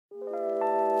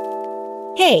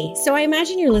Hey, so I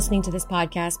imagine you're listening to this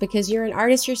podcast because you're an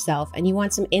artist yourself and you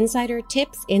want some insider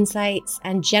tips, insights,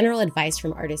 and general advice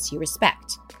from artists you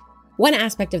respect. One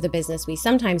aspect of the business we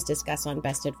sometimes discuss on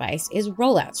Best Advice is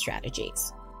rollout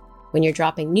strategies. When you're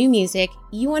dropping new music,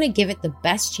 you want to give it the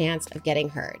best chance of getting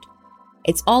heard.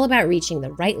 It's all about reaching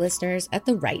the right listeners at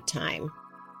the right time.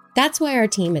 That's why our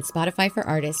team at Spotify for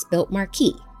Artists built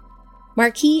Marquee.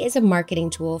 Marquee is a marketing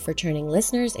tool for turning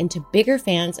listeners into bigger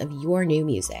fans of your new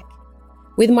music.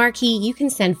 With Marquee, you can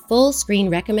send full-screen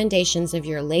recommendations of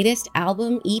your latest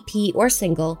album, EP, or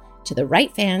single to the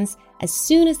right fans as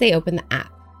soon as they open the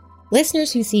app.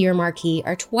 Listeners who see your Marquee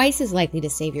are twice as likely to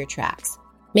save your tracks,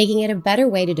 making it a better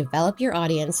way to develop your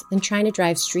audience than trying to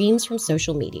drive streams from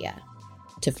social media.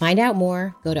 To find out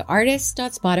more, go to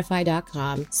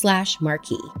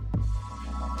artists.spotify.com/marquee.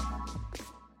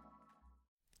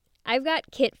 I've got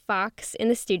Kit Fox in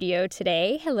the studio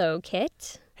today. Hello,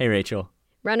 Kit. Hey, Rachel.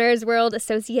 Runner's World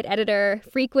Associate Editor,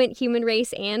 frequent Human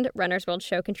Race and Runner's World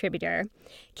Show contributor.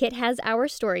 Kit has our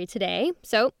story today,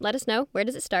 so let us know, where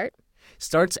does it start?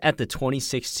 Starts at the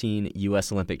 2016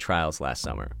 U.S. Olympic trials last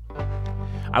summer.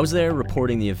 I was there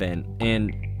reporting the event,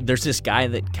 and there's this guy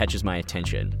that catches my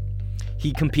attention.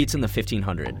 He competes in the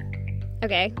 1500.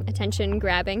 Okay, attention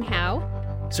grabbing, how?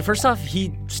 So first off,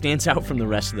 he stands out from the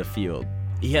rest of the field.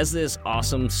 He has this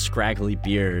awesome scraggly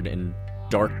beard and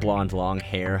dark blonde long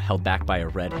hair held back by a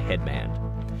red headband.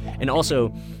 And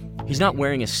also, he's not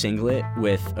wearing a singlet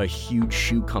with a huge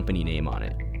shoe company name on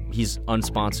it. He's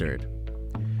unsponsored.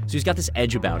 So he's got this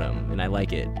edge about him, and I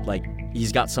like it. Like,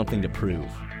 he's got something to prove.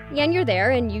 Yeah, and you're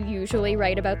there, and you usually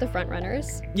write about the front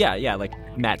runners. Yeah, like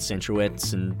Matt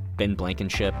Centrowitz and Ben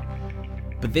Blankenship.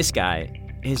 But this guy,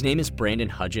 his name is Brandon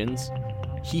Hudgens.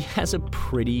 He has a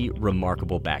pretty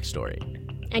remarkable backstory.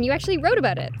 And you actually wrote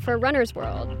about it for Runner's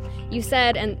World. You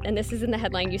said, and this is in the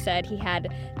headline, you said he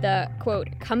had the, quote,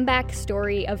 comeback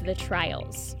story of the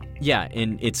trials. Yeah,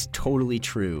 and it's totally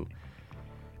true.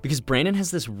 Because Brandon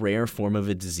has this rare form of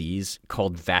a disease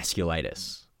called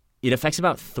vasculitis. It affects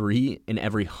about 3 in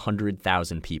every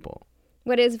 100,000 people.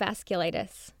 What is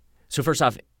vasculitis? So first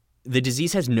off, the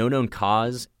disease has no known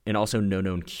cause and also no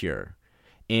known cure.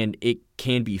 And it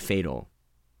can be fatal.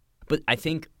 But I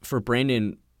think for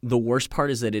Brandon, the worst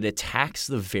part is that it attacks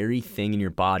the very thing in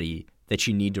your body that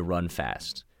you need to run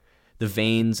fast. The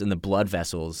veins and the blood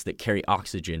vessels that carry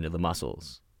oxygen to the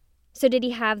muscles. So did he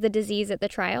have the disease at the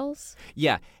trials?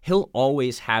 Yeah, he'll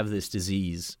always have this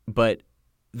disease, but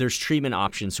there's treatment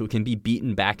options so it can be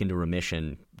beaten back into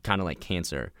remission, kind of like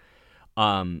cancer.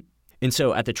 And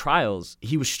so at the trials,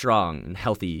 he was strong and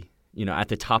healthy, at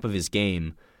the top of his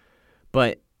game.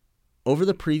 But over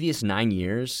the previous 9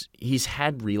 years, he's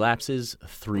had relapses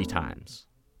 3 times.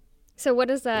 So what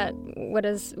does that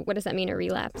mean, a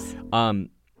relapse?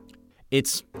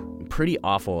 It's pretty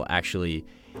awful, actually.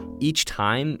 Each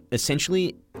time,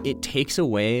 essentially, it takes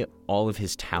away all of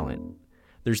his talent.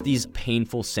 There's these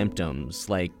painful symptoms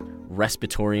like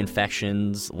respiratory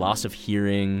infections, loss of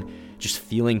hearing, just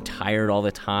feeling tired all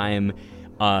the time.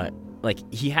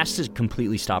 He has to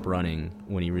completely stop running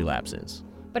when he relapses.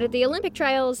 But at the Olympic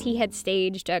trials, he had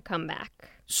staged a comeback.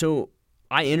 So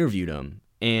I interviewed him,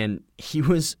 and he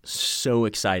was so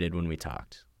excited when we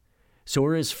talked. So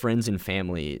were his friends and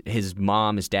family, his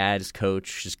mom, his dad, his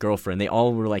coach, his girlfriend. They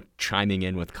all were chiming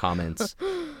in with comments.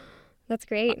 That's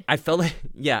great. I felt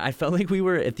like we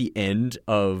were at the end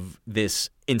of this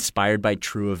inspired by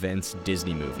true events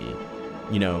Disney movie.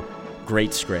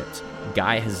 Great script.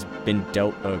 Guy has been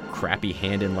dealt a crappy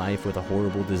hand in life with a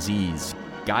horrible disease.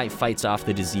 Guy fights off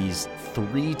the disease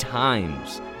 3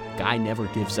 times. Guy never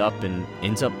gives up and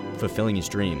ends up fulfilling his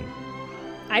dream.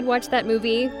 I'd watch that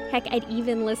movie. Heck, I'd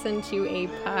even listen to a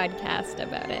podcast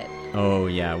about it. Oh,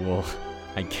 yeah. Well,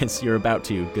 I guess you're about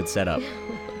to. Good setup.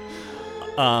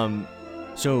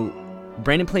 So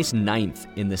Brandon placed 9th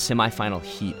in the semifinal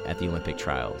heat at the Olympic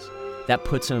trials. That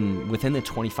puts him within the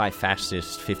 25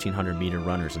 fastest 1,500-meter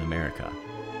runners in America.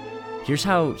 Here's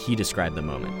how he described the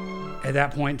moment. At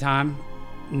that point in time,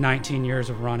 19 years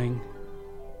of running,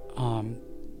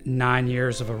 9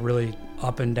 years of a really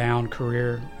up and down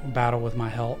career battle with my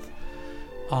health.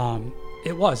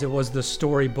 It was the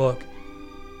storybook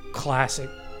classic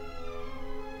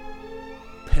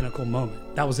pinnacle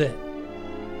moment. That was it.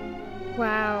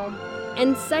 Wow.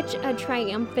 And such a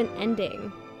triumphant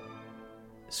ending.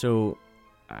 So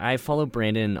I follow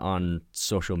Brandon on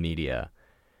social media,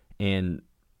 and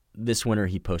this winter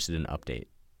he posted an update.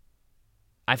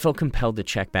 I felt compelled to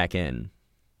check back in.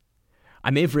 I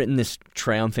may have written this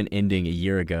triumphant ending a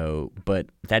year ago, but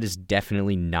that is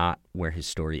definitely not where his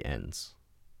story ends.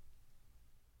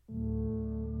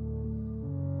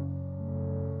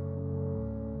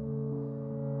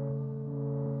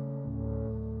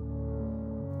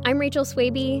 I'm Rachel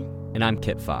Swaby. And I'm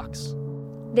Kit Fox.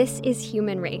 This is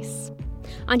Human Race.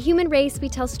 On Human Race, we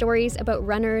tell stories about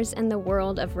runners and the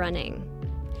world of running.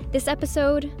 This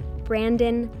episode,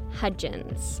 Brandon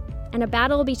Hudgens, and a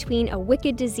battle between a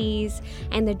wicked disease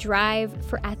and the drive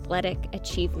for athletic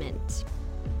achievement.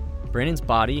 Brandon's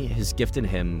body has gifted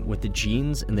him with the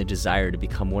genes and the desire to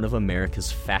become one of America's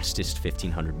fastest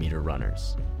 1,500-meter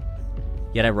runners.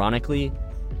 Yet ironically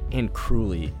and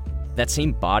cruelly, that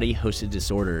same body hosts a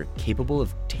disorder capable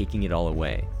of taking it all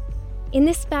away. In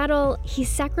this battle, he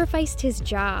sacrificed his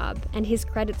job and his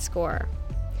credit score,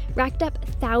 racked up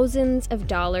thousands of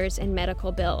dollars in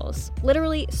medical bills,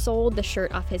 literally sold the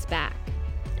shirt off his back,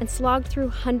 and slogged through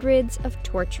hundreds of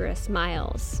torturous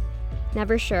miles,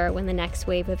 never sure when the next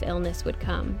wave of illness would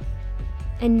come,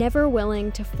 and never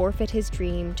willing to forfeit his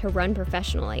dream to run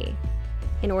professionally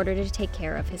in order to take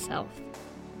care of his health.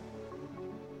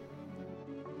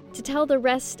 To tell the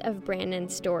rest of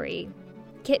Brandon's story,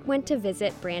 Kit went to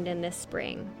visit Brandon this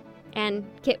spring, and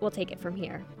Kit will take it from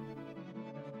here.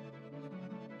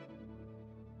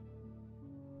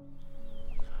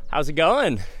 How's it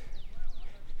going?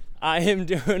 I am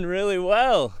doing really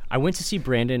well. I went to see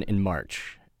Brandon in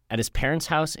March at his parents'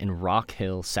 house in Rock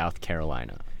Hill, South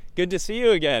Carolina. Good to see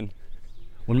you again.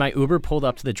 When my Uber pulled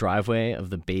up to the driveway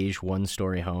of the beige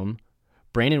one-story home,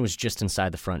 Brandon was just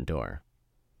inside the front door.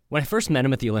 When I first met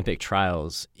him at the Olympic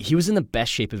trials, he was in the best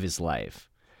shape of his life.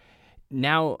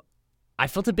 Now, I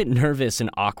felt a bit nervous and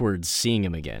awkward seeing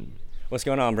him again. What's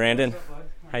going on, Brandon?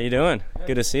 How you doing?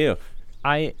 Good to see you.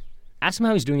 I asked him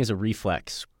how he's doing as a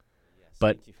reflex,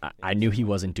 but I knew he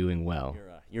wasn't doing well.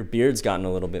 Your beard's gotten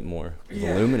a little bit more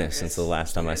voluminous since the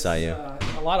last time I saw you.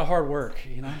 A lot of hard work,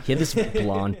 you know. He had this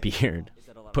blonde beard.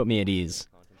 Put me at ease.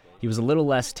 He was a little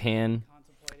less tan.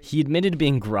 He admitted to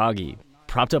being groggy,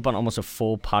 propped up on almost a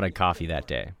full pot of coffee that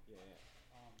day.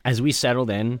 As we settled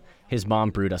in, his mom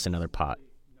brewed us another pot.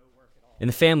 In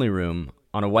the family room,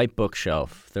 on a white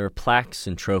bookshelf, there are plaques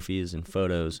and trophies and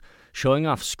photos showing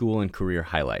off school and career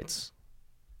highlights.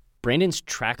 Brandon's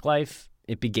track life,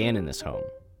 it began in this home.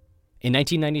 In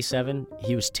 1997,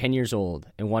 he was 10 years old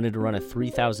and wanted to run a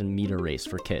 3,000-meter race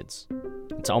for kids.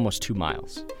 It's almost 2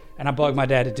 miles. And I bugged my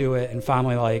dad to do it, and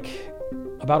finally,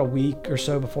 about a week or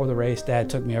so before the race, Dad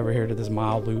took me over here to this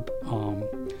mile loop,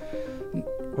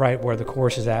 right where the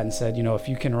course is at, and said, if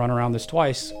you can run around this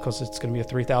twice, because it's going to be a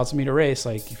 3,000-meter race,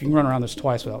 if you can run around this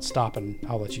twice without stopping,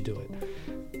 I'll let you do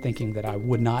it. Thinking that I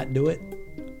would not do it.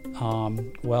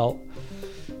 Well,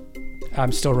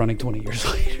 I'm still running 20 years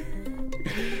later.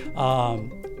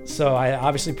 So I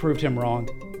obviously proved him wrong.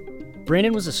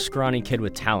 Brandon was a scrawny kid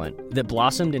with talent that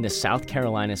blossomed into South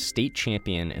Carolina's state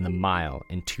champion in the mile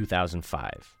in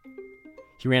 2005.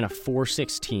 He ran a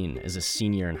 4:16 as a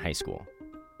senior in high school.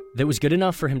 That was good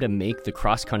enough for him to make the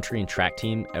cross-country and track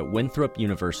team at Winthrop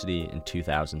University in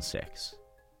 2006.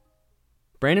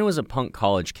 Brandon was a punk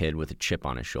college kid with a chip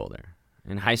on his shoulder.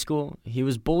 In high school, he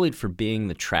was bullied for being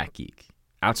the track geek,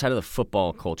 outside of the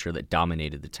football culture that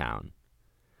dominated the town.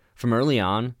 From early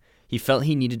on, he felt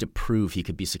he needed to prove he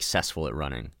could be successful at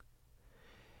running.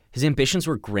 His ambitions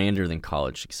were grander than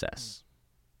college success.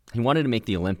 He wanted to make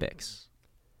the Olympics.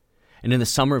 And in the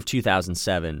summer of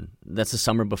 2007, that's the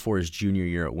summer before his junior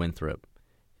year at Winthrop,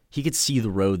 he could see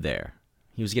the road there.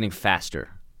 He was getting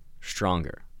faster,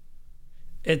 stronger.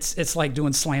 It's like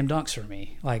doing slam dunks for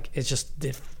me. It's just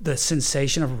the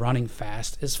sensation of running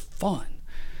fast is fun.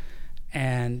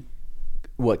 And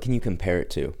what can you compare it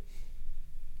to?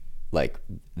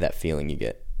 That feeling you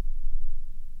get.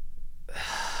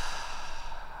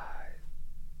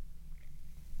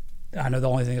 I know the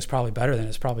only thing that's probably better than it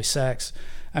is probably sex.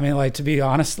 To be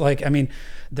honest,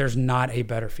 there's not a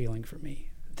better feeling for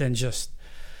me than just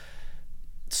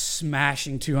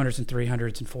smashing 200s and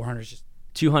 300s and 400s. Just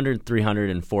 200, 300,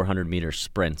 and 400-meter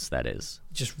sprints, that is.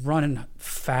 Just running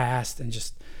fast and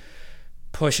just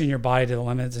pushing your body to the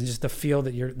limits, and just the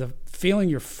feeling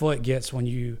your foot gets when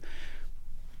you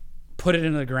put it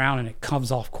into the ground and it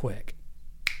comes off quick,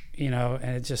 and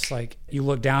it's just you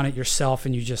look down at yourself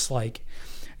and you just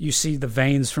you see the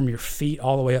veins from your feet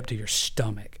all the way up to your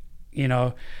stomach.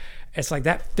 It's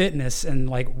that fitness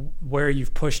and where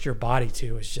you've pushed your body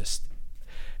to is just,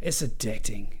 it's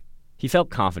addicting. He felt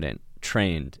confident,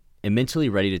 trained, and mentally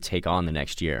ready to take on the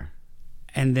next year.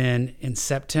 And then in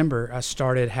September, I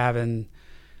started having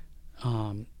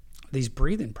these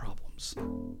breathing problems.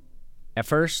 At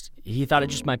first, he thought it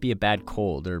just might be a bad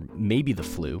cold or maybe the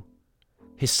flu.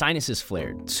 His sinuses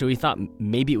flared, so he thought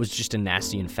maybe it was just a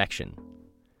nasty infection.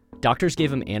 Doctors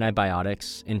gave him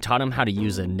antibiotics and taught him how to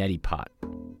use a neti pot.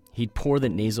 He'd pour the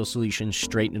nasal solution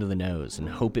straight into the nose and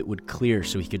hope it would clear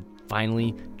so he could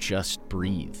finally just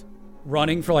breathe.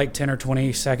 Running for like 10 or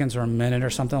 20 seconds or a minute or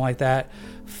something like that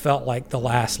felt like the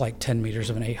last like 10 meters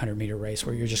of an 800-meter race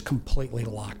where you're just completely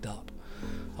locked up.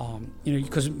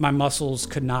 Because my muscles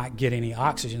could not get any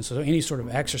oxygen. So any sort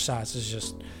of exercise is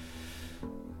just,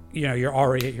 you're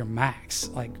already at your max,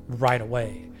 like right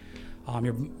away.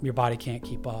 Your body can't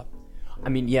keep up. I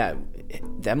mean, yeah,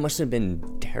 that must have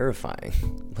been terrifying.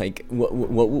 Like, what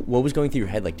was going through your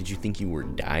head? Like, did you think you were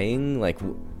dying? Like,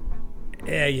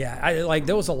 yeah.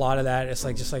 There was a lot of that. It's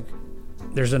like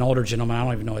there's an older gentleman, I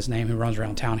don't even know his name, who runs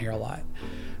around town here a lot.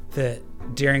 That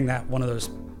during that one of those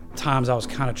times I was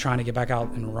kind of trying to get back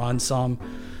out and run some.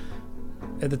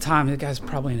 At the time, the guy's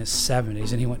probably in his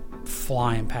 70s, and he went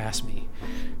flying past me,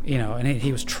 and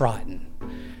he was trotting.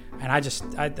 And I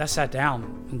sat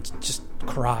down and just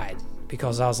cried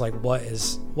because I was like, what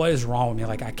is wrong with me?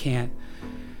 Like, I can't,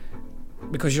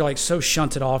 because you're like so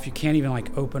shunted off, you can't even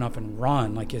like open up and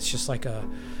run. Like, it's just like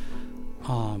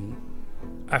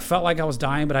I felt like I was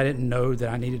dying, but I didn't know that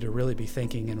I needed to really be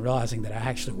thinking and realizing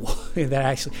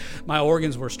that my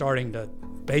organs were starting to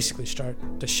basically start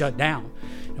to shut down.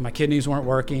 And my kidneys weren't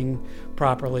working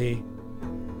properly.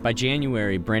 By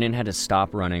January, Brandon had to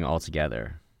stop running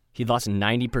altogether. He'd lost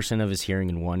 90% of his hearing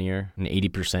in one ear and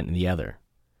 80% in the other.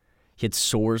 He had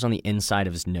sores on the inside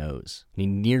of his nose, and he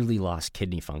nearly lost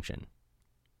kidney function.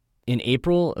 In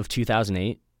April of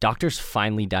 2008, doctors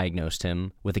finally diagnosed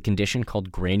him with a condition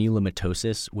called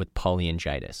granulomatosis with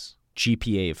polyangiitis,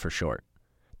 GPA for short.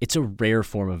 It's a rare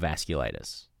form of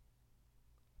vasculitis.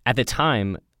 At the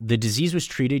time, the disease was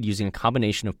treated using a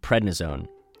combination of prednisone,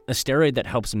 a steroid that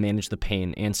helps manage the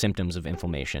pain and symptoms of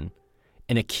inflammation,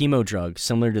 and a chemo drug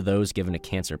similar to those given to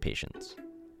cancer patients.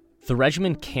 The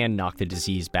regimen can knock the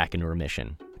disease back into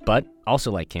remission, but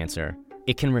also like cancer,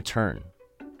 it can return.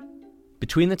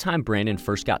 Between the time Brandon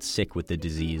first got sick with the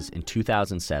disease in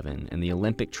 2007 and the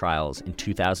Olympic trials in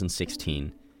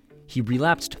 2016, he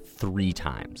relapsed 3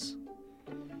 times.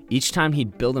 Each time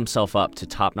he'd build himself up to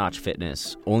top-notch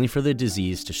fitness, only for the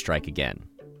disease to strike again.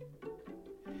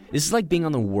 This is like being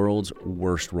on the world's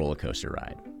worst roller coaster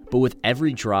ride, but with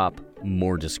every drop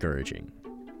more discouraging.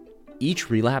 Each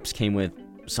relapse came with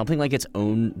something like its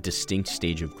own distinct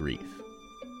stage of grief.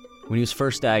 When he was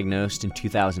first diagnosed in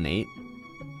 2008,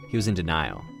 he was in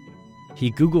denial.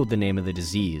 He Googled the name of the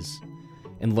disease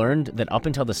and learned that up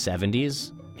until the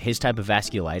 70s, his type of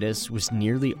vasculitis was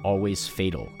nearly always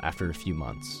fatal after a few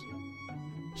months.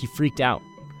 He freaked out,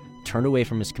 turned away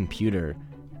from his computer,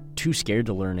 too scared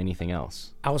to learn anything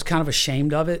else. I was kind of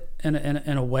ashamed of it in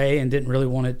a way and didn't really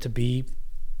want it to be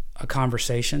a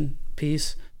conversation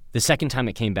piece. The second time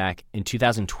it came back, in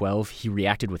 2012, he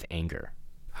reacted with anger.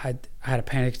 I had a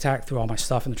panic attack, threw all my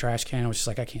stuff in the trash can. I was just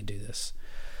like, I can't do this.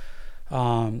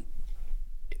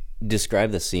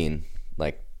 Describe the scene.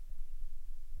 Like,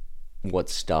 what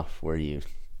stuff were you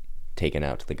taking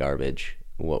out to the garbage?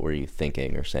 What were you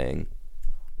thinking or saying?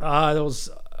 There was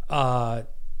a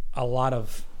lot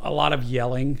of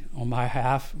yelling on my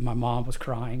half. My mom was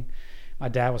crying. My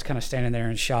dad was kind of standing there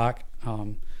in shock.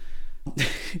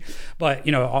 But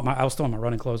I was throwing my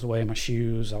running clothes away, my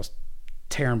shoes. I was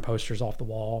tearing posters off the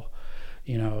wall.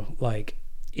 Like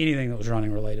anything that was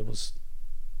running related was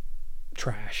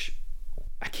trash.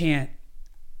 I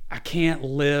can't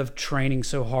live training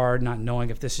so hard, not knowing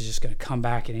if this is just going to come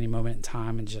back at any moment in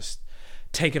time and just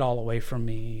take it all away from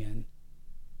me. And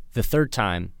the third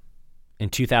time, in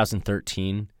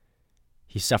 2013,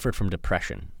 he suffered from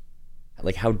depression.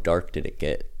 Like, how dark did it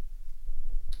get?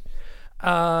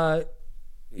 I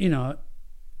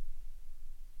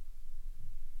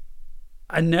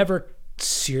never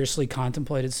seriously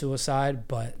contemplated suicide,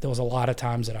 but there was a lot of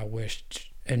times that I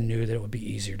wished and knew that it would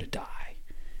be easier to die,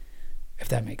 if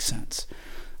that makes sense.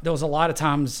 There was a lot of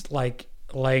times like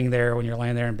laying there when you're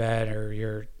laying there in bed or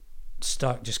you're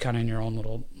stuck just kind of in your own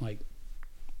little like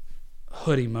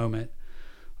hoodie moment.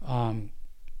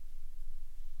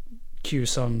 Cue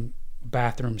some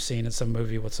bathroom scene in some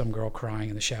movie with some girl crying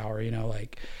in the shower,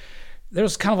 like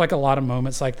there's kind of like a lot of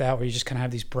moments like that where you just kind of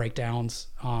have these breakdowns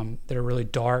that are really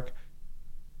dark.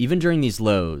 Even during these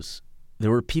lows,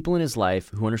 there were people in his life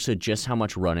who understood just how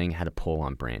much running had a pull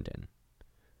on Brandon,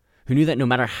 who knew that no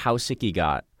matter how sick he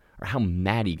got or how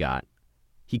mad he got,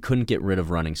 he couldn't get rid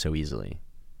of running so easily.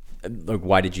 Like,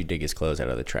 why did you dig his clothes out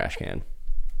of the trash can?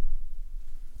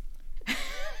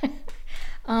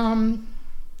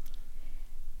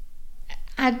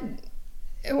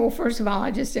 Well, first of all,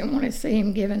 I just didn't want to see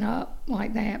him giving up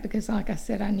like that because, like I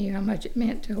said, I knew how much it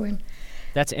meant to him.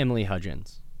 That's Emily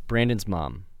Hudgens, Brandon's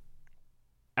mom.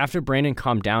 After Brandon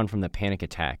calmed down from the panic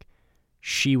attack,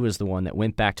 she was the one that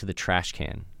went back to the trash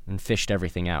can and fished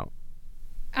everything out.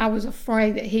 I was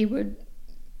afraid that he would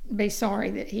be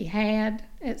sorry that he had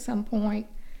at some point,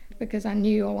 because I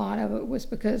knew a lot of it was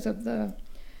because of the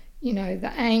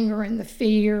anger and the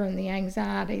fear and the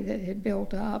anxiety that had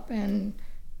built up. And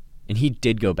he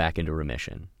did go back into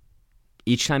remission.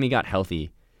 Each time he got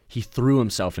healthy, he threw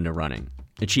himself into running,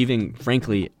 achieving,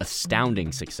 frankly,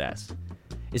 astounding success,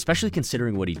 especially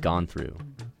considering what he'd gone through.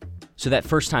 So that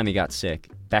first time he got sick,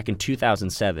 back in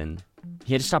 2007,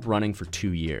 he had to stop running for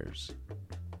 2 years.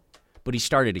 But he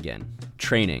started again,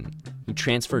 training. He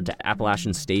transferred to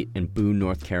Appalachian State in Boone,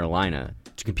 North Carolina,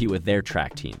 to compete with their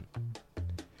track team.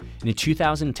 And in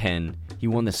 2010, he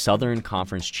won the Southern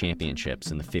Conference Championships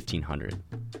in the 1500.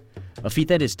 A feat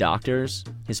that his doctors,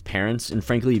 his parents, and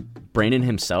frankly, Brandon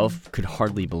himself could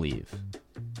hardly believe.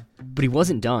 But he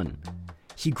wasn't done.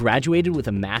 He graduated with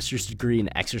a master's degree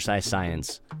in exercise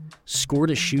science,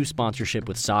 scored a shoe sponsorship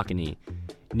with Saucony,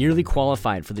 nearly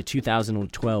qualified for the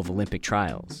 2012 Olympic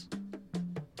trials.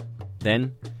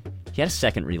 Then, he had a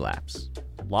second relapse,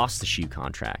 lost the shoe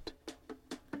contract.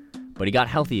 But he got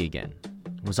healthy again,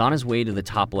 was on his way to the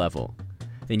top level.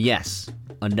 Then yes,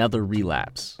 another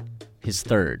relapse, his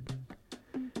third.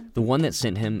 The one that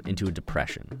sent him into a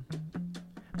depression.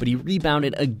 But he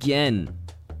rebounded again,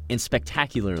 and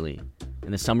spectacularly.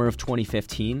 In the summer of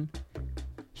 2015,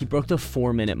 he broke the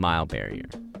 4-minute mile barrier,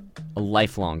 a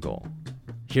lifelong goal.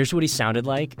 Here's what he sounded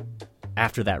like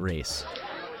after that race.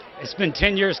 It's been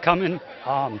 10 years coming.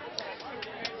 I've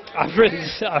ridden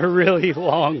a really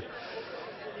long,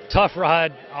 tough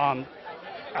ride.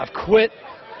 I've quit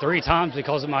 3 times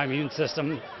because of my immune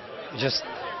system just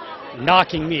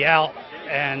knocking me out,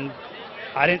 and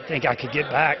I didn't think I could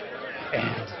get back.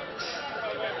 And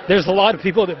there's a lot of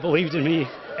people that believed in me,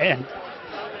 and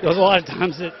there was a lot of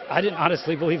times that I didn't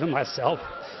honestly believe in myself.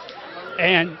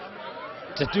 And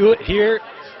to do it here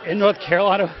in North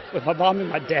Carolina with my mom and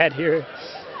my dad here,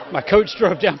 my coach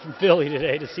drove down from Philly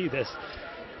today to see this.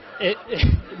 It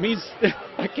means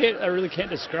I really can't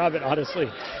describe it, honestly.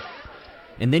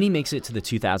 And then he makes it to the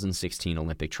 2016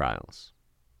 Olympic trials.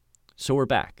 So we're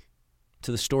back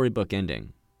to the storybook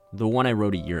ending, the one I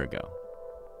wrote a year ago.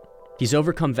 He's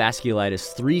overcome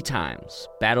vasculitis 3 times,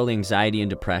 battled anxiety and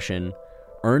depression,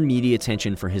 earned media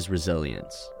attention for his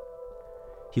resilience.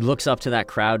 He looks up to that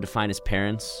crowd to find his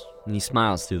parents, and he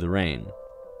smiles through the rain.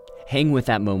 Hang with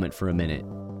that moment for a minute,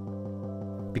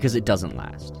 because it doesn't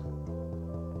last.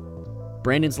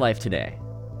 Brandon's life today,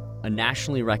 a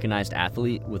nationally recognized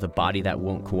athlete with a body that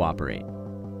won't cooperate.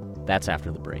 That's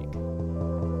after the break.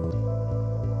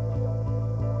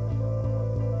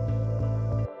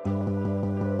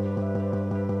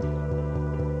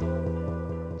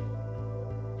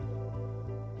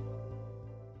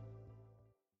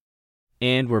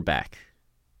 And we're back.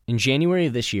 In January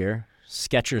of this year,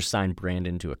 Skechers signed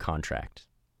Brandon to a contract.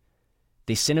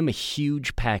 They sent him a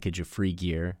huge package of free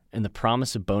gear and the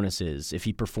promise of bonuses if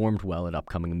he performed well at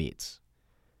upcoming meets.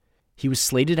 He was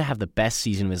slated to have the best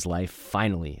season of his life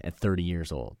finally at 30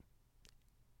 years old.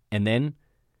 And then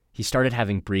he started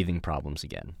having breathing problems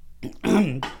again.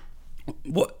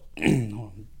 What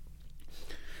I'm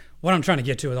trying to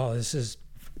get to with all this is,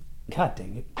 God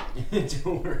dang it.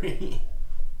 Don't worry.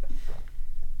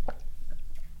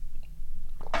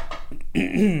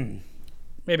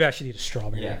 Maybe I should eat a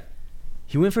strawberry. Yeah.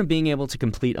 He went from being able to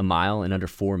complete a mile in under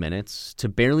 4 minutes to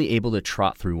barely able to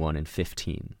trot through one in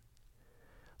 15.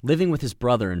 Living with his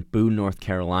brother in Boone, North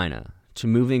Carolina, to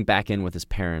moving back in with his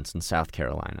parents in South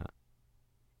Carolina.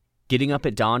 Getting up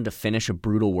at dawn to finish a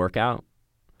brutal workout,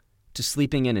 to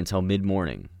sleeping in until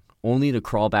mid-morning, only to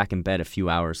crawl back in bed a few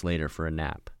hours later for a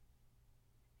nap.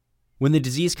 When the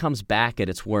disease comes back at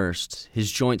its worst,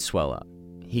 his joints swell up.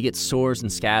 He gets sores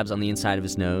and scabs on the inside of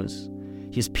his nose.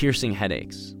 He has piercing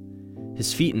headaches.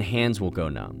 His feet and hands will go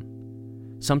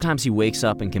numb. Sometimes he wakes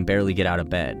up and can barely get out of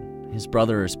bed. His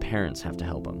brother or his parents have to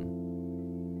help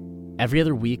him. Every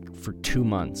other week for 2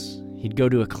 months, he'd go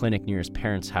to a clinic near his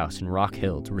parents' house in Rock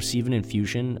Hill to receive an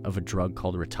infusion of a drug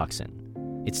called Rituxan.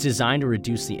 It's designed to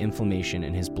reduce the inflammation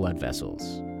in his blood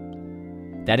vessels.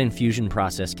 That infusion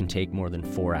process can take more than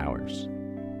 4 hours.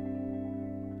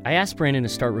 I asked Brandon to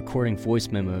start recording voice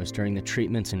memos during the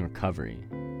treatments and recovery.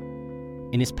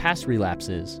 In his past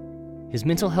relapses, his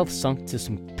mental health sunk to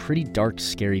some pretty dark,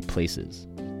 scary places.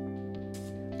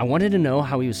 I wanted to know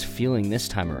how he was feeling this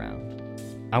time around.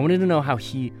 I wanted to know how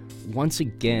he, once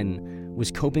again,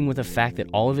 was coping with the fact that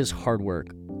all of his hard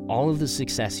work, all of the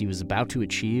success he was about to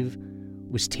achieve,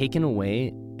 was taken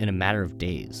away in a matter of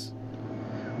days.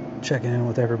 Checking in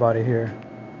with everybody here.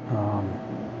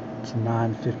 It's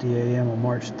 9:50 a.m. on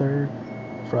March 3rd,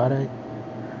 Friday.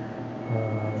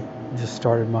 Just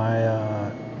started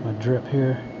my drip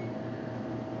here.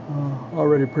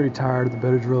 Already pretty tired of the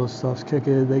Benadryl stuff's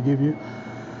kicking they give you.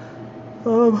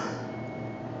 So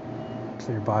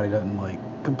your body doesn't like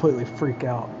completely freak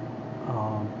out.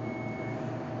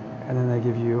 And then they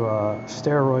give you a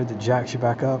steroid that jacks you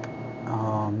back up.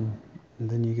 And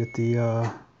then you get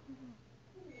the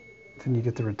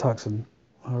Rituxan.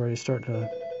 Already starting to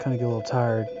kind of get a little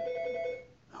tired.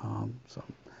 So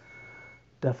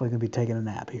definitely gonna be taking a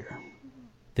nap here.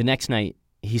 The next night,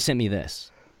 he sent me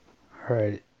this. All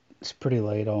right, it's pretty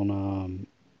late on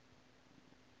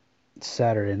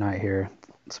Saturday night here.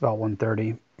 It's about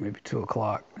 1:30, maybe 2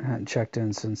 o'clock. I hadn't checked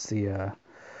in since the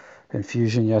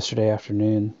infusion yesterday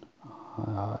afternoon.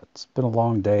 It's been a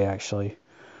long day, actually.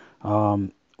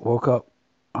 Woke up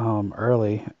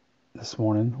early this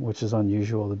morning, which is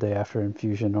unusual the day after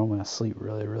infusion. Normally I sleep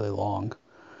really, really long.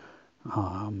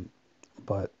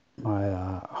 But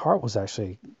my heart was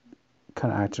actually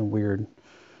kind of acting weird,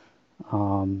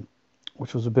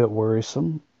 which was a bit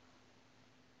worrisome.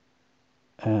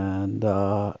 And,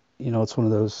 it's one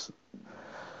of those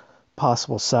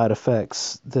possible side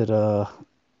effects that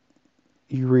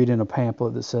you read in a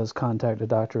pamphlet that says contact a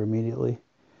doctor immediately.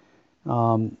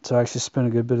 So I actually spent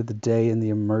a good bit of the day in the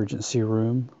emergency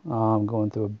room, going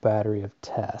through a battery of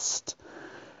tests,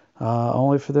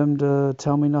 only for them to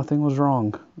tell me nothing was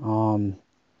wrong.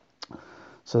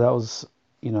 So that was,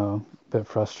 a bit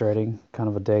frustrating, kind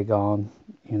of a day gone,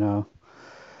 a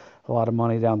lot of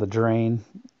money down the drain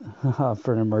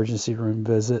for an emergency room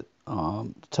visit,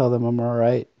 to tell them I'm all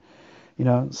right.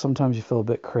 Sometimes you feel a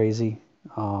bit crazy.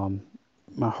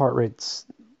 My heart rate's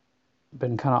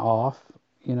been kind of off,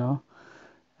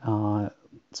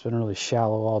 it's been really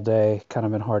shallow all day, kind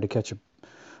of been hard to I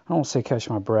don't want to say catch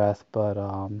my breath, but,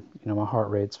 my heart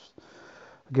rate's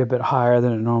a good bit higher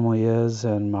than it normally is,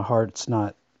 and my heart's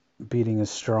not beating as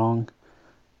strong.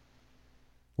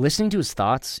 Listening to his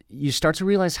thoughts, you start to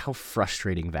realize how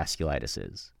frustrating vasculitis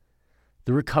is.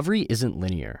 The recovery isn't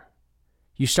linear.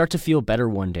 You start to feel better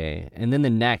one day, and then the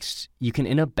next, you can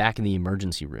end up back in the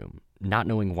emergency room, not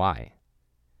knowing why.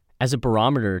 As a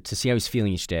barometer to see how he's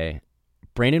feeling each day,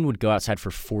 Brandon would go outside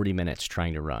for 40 minutes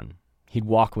trying to run. He'd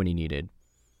walk when he needed.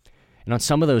 And on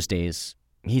some of those days,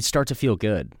 he'd start to feel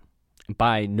good.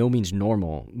 By no means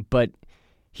normal, but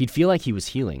he'd feel like he was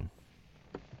healing.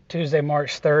 Tuesday,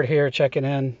 March 3rd here, checking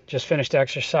in. Just finished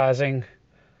exercising.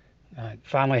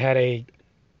 Finally had a,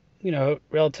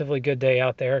 relatively good day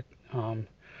out there.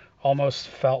 Almost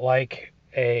felt like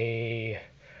a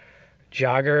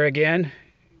jogger again,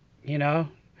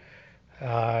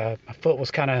 my foot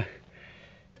was kind of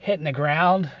hitting the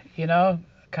ground,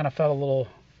 kind of felt a little,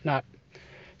 not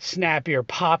snappy or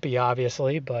poppy,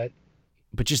 obviously, but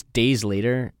just days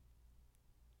later,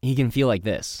 he can feel like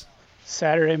this.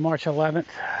 Saturday, March 11th,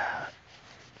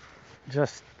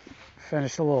 just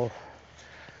finished a little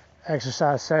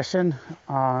exercise session,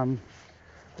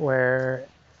 where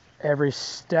every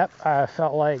step I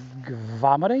felt like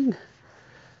vomiting.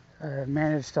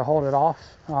 Managed to hold it off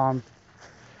for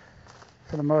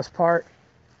the most part.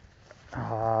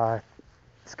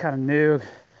 It's kind of new.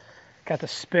 Got the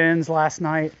spins last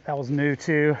night. That was new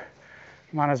too.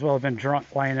 Might as well have been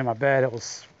drunk laying in my bed. It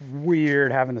was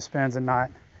weird having the spins and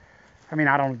not. I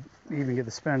don't even get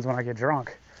the spins when I get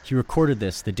drunk. He recorded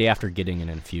this the day after getting an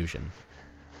infusion.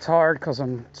 It's hard because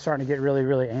I'm starting to get really,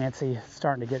 really antsy.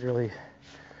 Starting to get really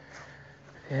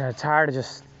tired of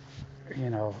just,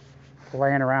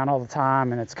 laying around all the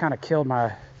time, and it's kind of killed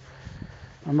my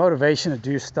motivation to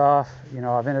do stuff.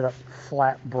 I've ended up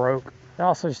flat broke. I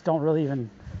also just don't really even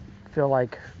feel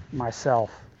like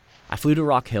myself. I flew to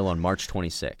Rock Hill on March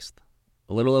 26th,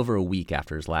 a little over a week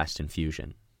after his last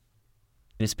infusion.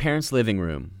 In his parents' living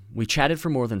room, we chatted for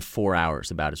more than 4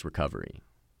 hours about his recovery.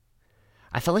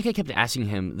 I felt like I kept asking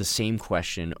him the same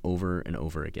question over and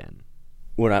over again.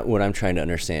 What I'm trying to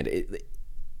understand,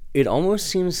 it almost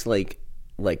seems like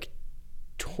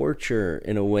torture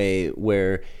in a way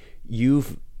where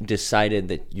you've decided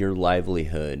that your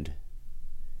livelihood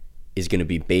is going to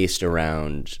be based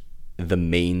around the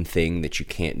main thing that you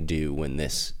can't do when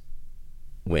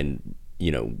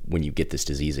you get this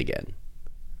disease again.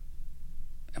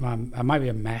 I might be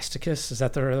a masochist. Is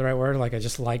that the right word? Like I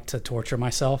just like to torture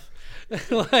myself.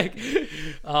 Like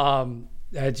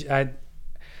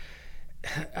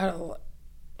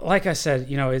I said,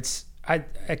 it's I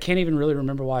can't even really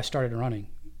remember why I started running.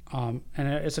 And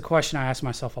it's a question I ask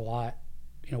myself a lot.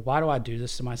 Why do I do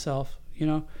this to myself?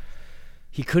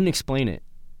 He couldn't explain it.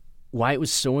 Why it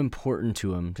was so important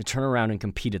to him to turn around and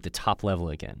compete at the top level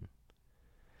again.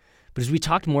 But as we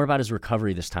talked more about his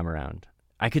recovery this time around,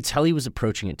 I could tell he was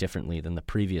approaching it differently than the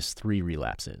previous 3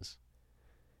 relapses.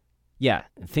 Yeah,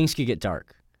 things could get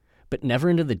dark, but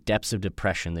never into the depths of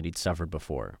depression that he'd suffered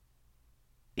before.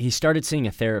 He started seeing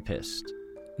a therapist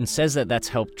and says that that's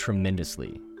helped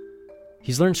tremendously.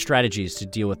 He's learned strategies to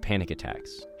deal with panic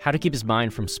attacks, how to keep his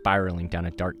mind from spiraling down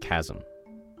a dark chasm.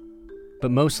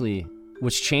 But mostly,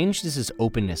 what's changed is his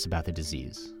openness about the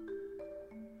disease.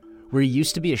 Where he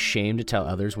used to be ashamed to tell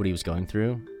others what he was going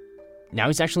through, now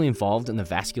he's actually involved in the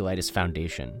Vasculitis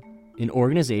Foundation, an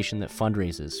organization that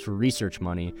fundraises for research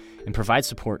money and provides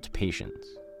support to patients.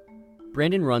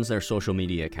 Brandon runs their social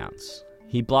media accounts.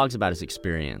 He blogs about his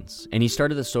experience, and he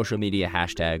started the social media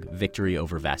hashtag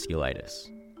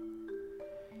 #VictoryOverVasculitis.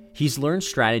 He's learned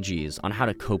strategies on how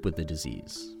to cope with the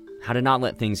disease, how to not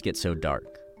let things get so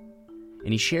dark,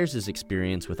 and he shares his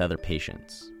experience with other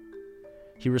patients.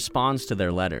 He responds to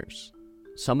their letters.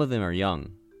 Some of them are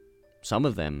young. Some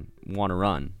of them want to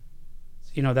run.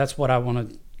 That's what I want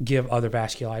to give other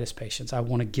vasculitis patients. I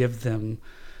want to give them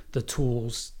the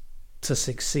tools to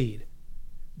succeed.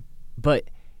 But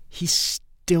he's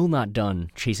still not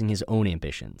done chasing his own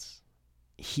ambitions.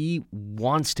 He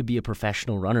wants to be a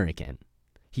professional runner again.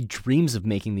 He dreams of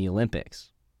making the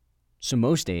Olympics. So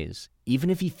most days, even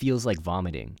if he feels like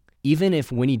vomiting, even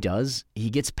if when he does,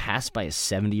 he gets passed by a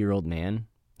 70-year-old man,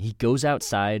 he goes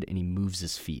outside and he moves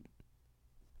his feet.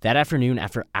 That afternoon,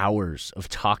 after hours of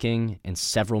talking and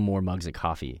several more mugs of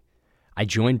coffee, I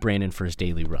joined Brandon for his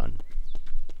daily run.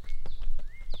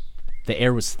 The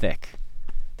air was thick,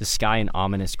 the sky an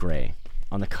ominous gray,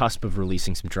 on the cusp of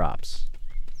releasing some drops.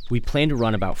 We planned to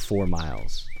run about 4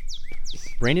 miles.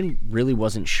 Brandon really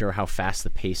wasn't sure how fast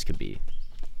the pace could be.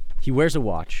 He wears a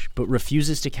watch, but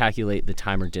refuses to calculate the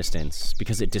time or distance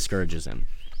because it discourages him.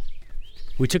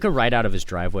 We took a right out of his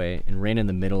driveway and ran in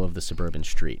the middle of the suburban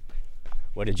street.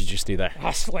 What did you just do there?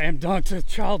 I slam dunked a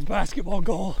child's basketball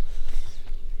goal.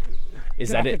 Is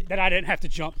that it? That I didn't have to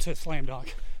jump to slam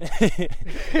dunk.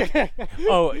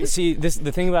 Oh, see,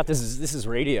 the thing about this is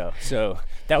radio. So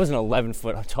that was an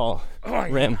 11-foot tall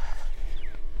rim.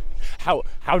 How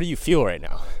do you feel right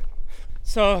now?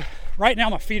 So right now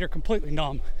my feet are completely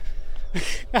numb.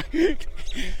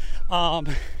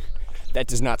 That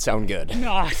does not sound good.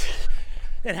 No,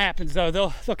 it happens though.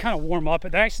 They'll kind of warm up.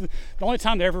 They're actually the only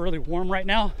time they're ever really warm right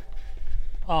now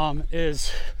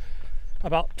is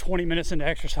about 20 minutes into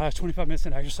exercise, 25 minutes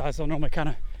into exercise. They'll normally kind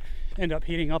of end up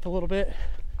heating up a little bit.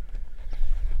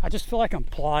 I just feel like I'm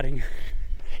plodding.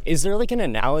 Is there like an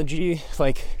analogy?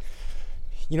 Like,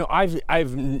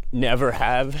 I've never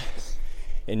have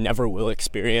and never will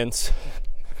experience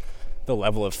the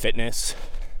level of fitness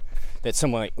that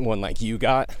someone like you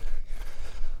got.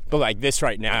 But like this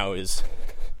right now is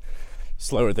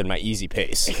slower than my easy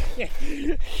pace.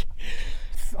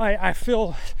 I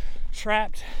feel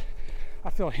trapped. I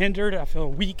feel hindered. I feel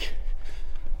weak.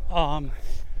 I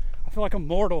feel like I'm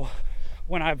mortal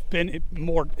when I've been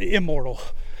immortal.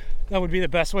 That would be the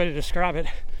best way to describe it.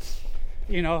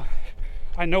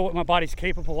 I know what my body's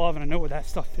capable of, and I know what that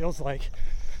stuff feels like.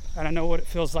 And I know what it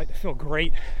feels like to feel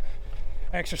great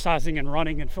exercising and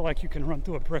running and feel like you can run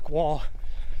through a brick wall.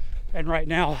 And right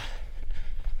now,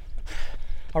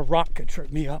 a rock could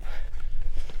trip me up.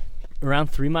 Around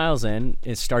 3 miles in,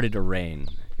 it started to rain,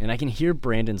 and I can hear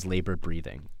Brandon's labored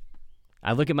breathing.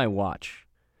 I look at my watch.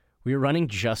 We were running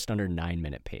just under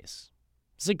 9-minute pace.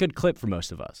 This is a good clip for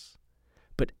most of us,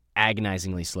 but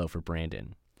agonizingly slow for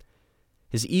Brandon.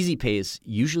 His easy pace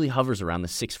usually hovers around the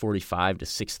 6:45 to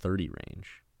 6:30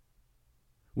 range.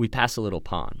 We pass a little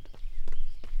pond.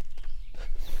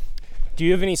 Do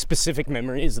you have any specific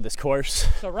memories of this course?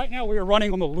 So right now we are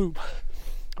running on the loop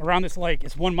around this lake.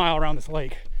 It's 1 mile around this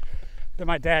lake that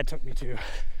my dad took me to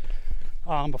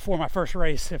before my first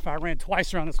race. If I ran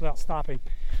twice around this without stopping,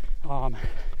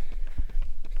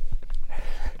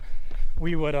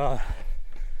 he would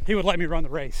let me run the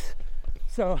race.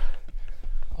 So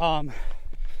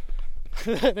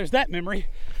there's that memory.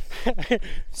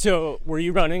 So were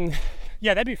you running?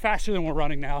 Yeah, that'd be faster than we're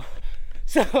running now.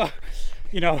 So,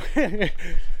 even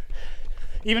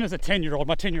as a 10-year-old,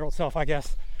 my 10-year-old self, I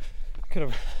guess, could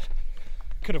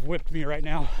have whipped me right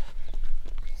now.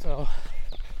 So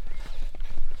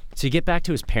to get back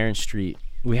to his parents' street,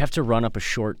 we have to run up a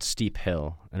short, steep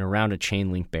hill and around a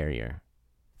chain link barrier.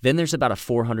 Then there's about a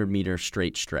 400-meter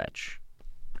straight stretch.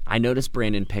 I notice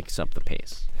Brandon picks up the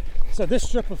pace. So this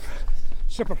strip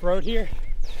of road here,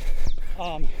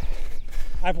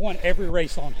 I've won every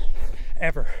race on,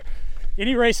 ever.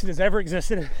 Any race that has ever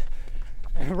existed,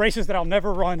 and races that I'll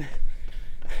never run,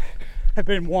 have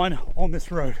been won on this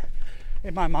road,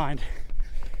 in my mind.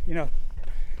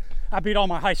 I beat all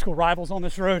my high school rivals on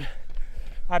this road.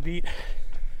 I beat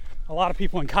a lot of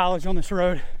people in college on this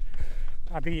road.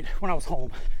 I beat when I was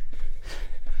home.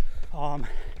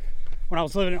 when I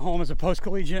was living at home as a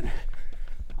post-collegiate.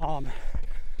 I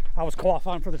was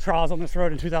qualifying for the trials on this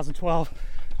road in 2012.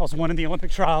 I was winning the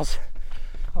Olympic trials.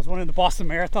 I was winning the Boston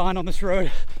Marathon on this road.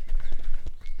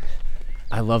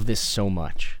 I love this so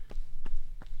much.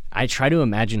 I try to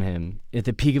imagine him at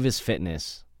the peak of his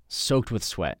fitness, soaked with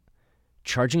sweat,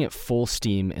 charging at full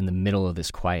steam in the middle of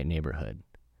this quiet neighborhood.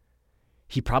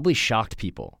 He probably shocked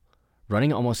people,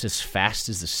 running almost as fast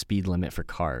as the speed limit for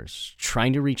cars,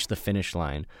 trying to reach the finish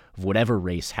line of whatever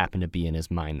race happened to be in his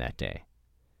mind that day.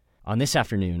 On this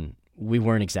afternoon, we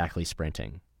weren't exactly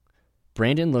sprinting.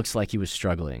 Brandon looks like he was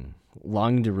struggling,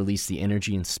 longing to release the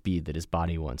energy and speed that his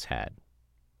body once had.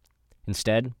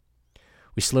 Instead,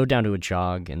 we slowed down to a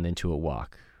jog and then to a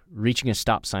walk, reaching a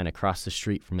stop sign across the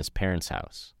street from his parents'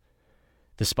 house.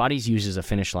 The spot he's used as a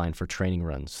finish line for training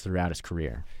runs throughout his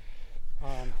career.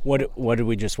 What did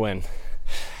we just win?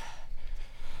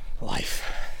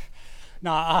 Life.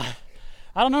 Nah,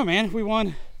 I don't know, man. We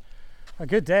won a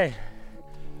good day.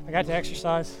 I got to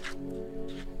exercise.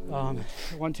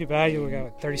 It wasn't too bad. We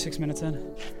got 36 minutes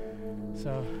in.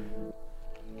 So.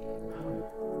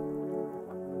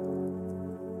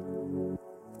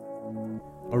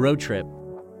 A road trip,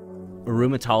 a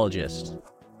rheumatologist,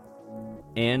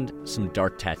 and some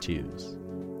dark tattoos.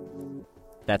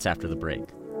 That's after the break.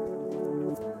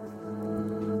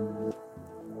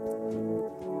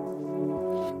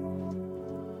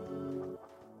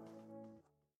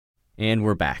 And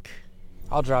we're back.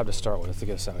 I'll drive to start with to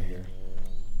get us out of here.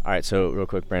 All right, so real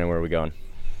quick, Brandon, where are we going?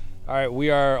 All right,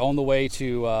 we are on the way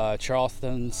to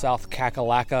Charleston, South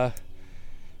Kakalaka.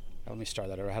 Let me start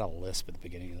that over. I had a lisp at the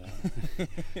beginning of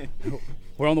that.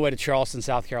 We're on the way to Charleston,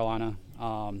 South Carolina.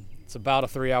 It's about a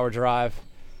 3-hour drive.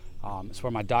 It's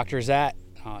where my doctor's at.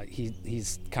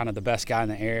 He's kind of the best guy in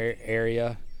the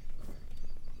area.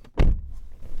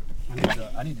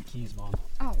 I need the keys, Mom.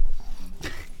 Oh.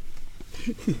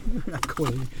 Do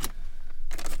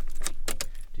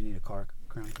you need a car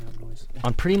crown noise?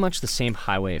 On pretty much the same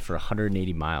highway for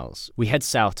 180 miles, we head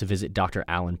south to visit Dr.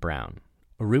 Alan Brown,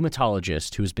 a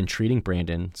rheumatologist who has been treating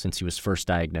Brandon since he was first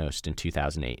diagnosed in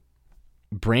 2008.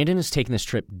 Brandon has taken this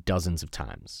trip dozens of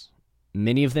times,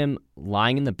 many of them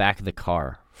lying in the back of the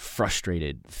car,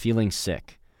 frustrated, feeling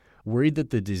sick, worried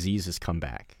that the disease has come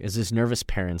back as his nervous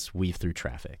parents weave through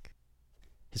traffic.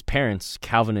 His parents,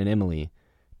 Calvin and Emily,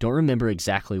 don't remember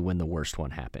exactly when the worst one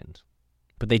happened,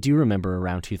 but they do remember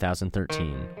around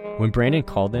 2013 when Brandon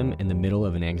called them in the middle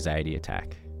of an anxiety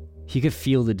attack. He could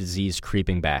feel the disease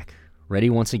creeping back,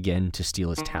 ready once again to steal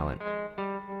his talent.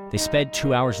 They sped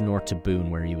 2 hours north to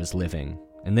Boone where he was living,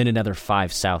 and then another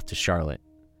 5 south to Charlotte.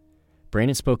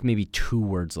 Brandon spoke maybe 2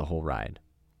 words the whole ride.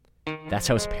 That's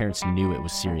how his parents knew it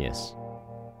was serious.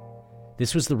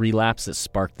 This was the relapse that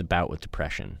sparked the bout with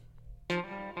depression.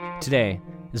 Today,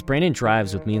 as Brandon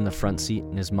drives with me in the front seat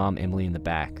and his mom Emily in the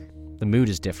back, the mood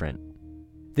is different.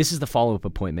 This is the follow-up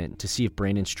appointment to see if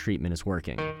Brandon's treatment is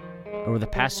working. Over the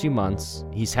past few months,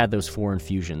 he's had those 4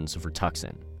 infusions of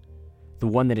Rituxan, the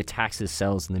one that attacks his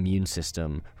cells in the immune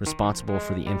system responsible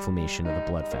for the inflammation of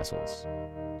the blood vessels.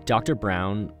 Dr.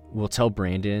 Brown will tell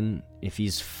Brandon if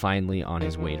he's finally on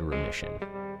his way to remission.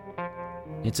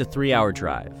 It's a 3-hour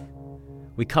drive.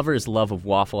 We cover his love of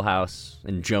Waffle House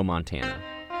and Joe Montana.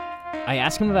 I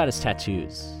ask him about his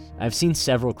tattoos. I've seen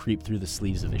several creep through the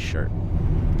sleeves of his shirt.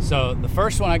 So the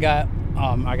first one I got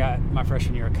my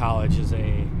freshman year of college is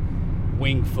a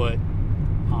wing foot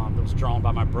that was drawn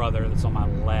by my brother that's on my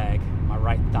leg, my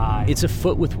right thigh. It's a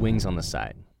foot with wings on the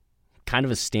side, kind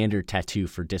of a standard tattoo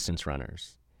for distance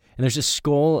runners. And there's a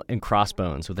skull and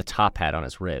crossbones with a top hat on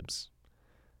his ribs.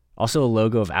 Also a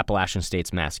logo of Appalachian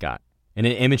State's mascot, and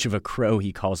an image of a crow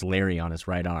he calls Larry on his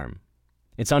right arm.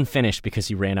 It's unfinished because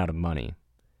he ran out of money.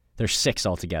 There's 6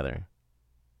 altogether.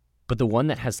 But the one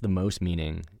that has the most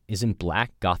meaning is in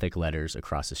black Gothic letters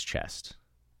across his chest.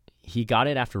 He got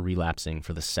it after relapsing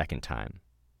for the 2nd time.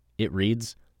 It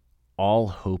reads, "All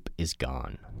hope is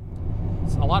gone."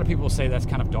 So a lot of people say that's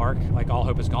kind of dark, like all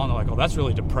hope is gone. They're like, oh, that's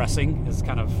really depressing, is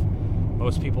kind of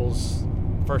most people's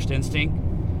first instinct.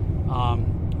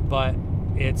 But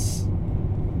it's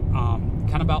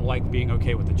kind of about like being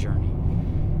okay with the journey.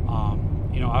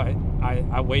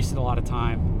 I wasted a lot of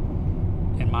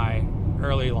time in my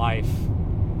early life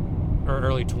or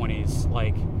early 20s,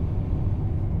 like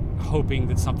hoping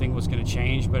that something was going to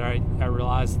change, but I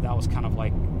realized that was kind of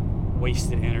like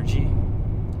wasted energy.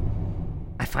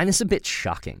 I find this a bit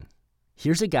shocking.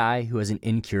 Here's a guy who has an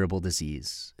incurable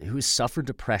disease, who has suffered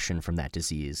depression from that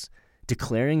disease,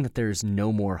 declaring that there's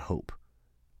no more hope,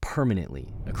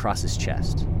 permanently across his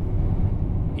chest.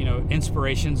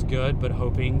 Inspiration's good, but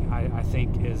hoping, I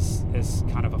think, is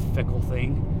kind of a fickle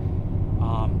thing.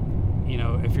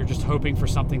 if you're just hoping for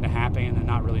something to happen and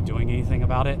not really doing anything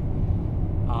about it,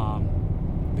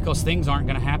 because things aren't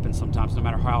going to happen sometimes, no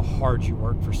matter how hard you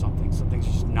work for something. Something's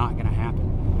just not going to happen.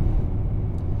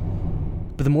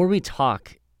 But the more we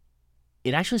talk,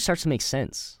 it actually starts to make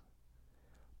sense.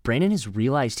 Brandon has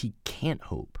realized he can't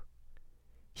hope.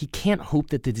 He can't hope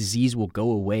that the disease will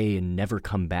go away and never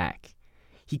come back.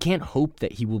 He can't hope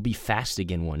that he will be fast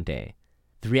again one day.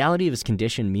 The reality of his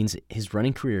condition means his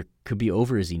running career could be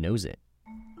over as he knows it.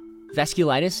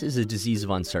 Vasculitis is a disease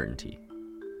of uncertainty.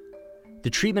 The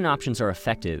treatment options are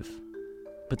effective,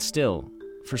 but still,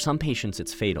 for some patients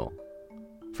it's fatal.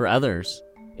 For others,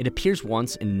 it appears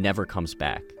once and never comes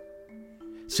back.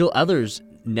 Still others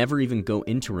never even go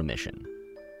into remission.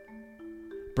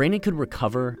 Brandon could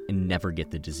recover and never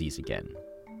get the disease again.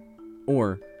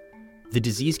 Or the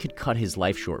disease could cut his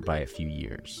life short by a few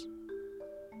years.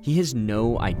 He has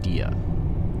no idea.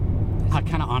 I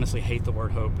kind of honestly hate the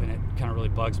word hope, and it kind of really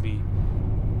bugs me.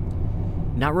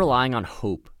 Not relying on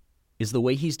hope is the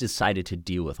way he's decided to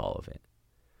deal with all of it.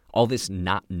 All this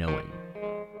not knowing.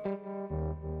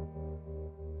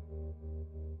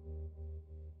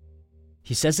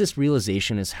 He says this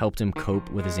realization has helped him cope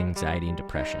with his anxiety and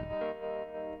depression.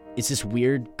 It's this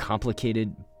weird,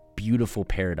 complicated, beautiful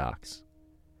paradox.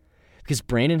 Because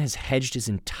Brandon has hedged his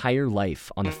entire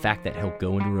life on the fact that he'll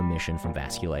go into remission from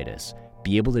vasculitis,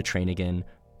 be able to train again,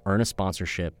 earn a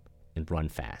sponsorship, and run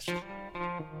fast.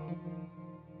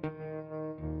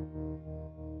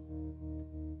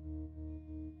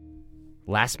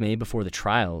 Last May, before the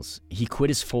trials, he quit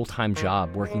his full-time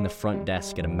job working the front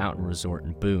desk at a mountain resort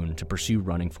in Boone to pursue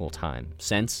running full-time.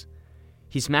 Since,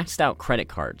 he's maxed out credit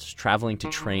cards, traveling to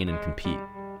train and compete.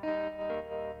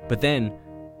 But then,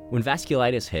 when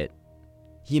vasculitis hit,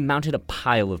 he mounted a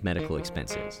pile of medical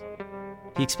expenses.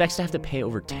 He expects to have to pay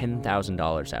over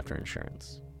 $10,000 after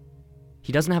insurance.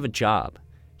 He doesn't have a job.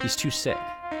 He's too sick.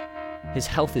 His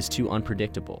health is too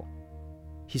unpredictable.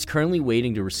 He's currently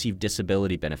waiting to receive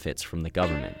disability benefits from the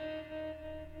government.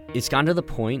 It's gone to the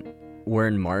point where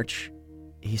in March,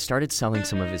 he started selling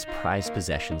some of his prized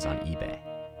possessions on eBay.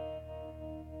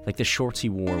 Like the shorts he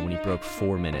wore when he broke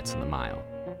 4 minutes in the mile.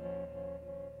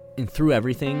 And through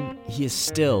everything, he is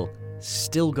still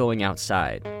going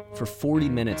outside for 40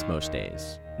 minutes most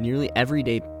days, nearly every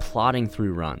day plodding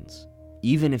through runs,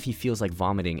 even if he feels like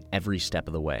vomiting every step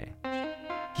of the way.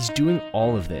 He's doing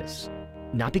all of this,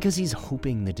 not because he's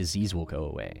hoping the disease will go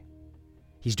away.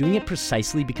 He's doing it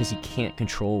precisely because he can't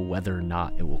control whether or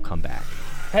not it will come back.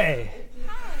 Hey.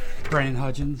 Hi. Brandon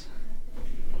Hudgens.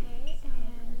 Okay, and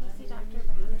you see Dr.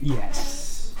 Brown?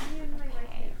 Yes.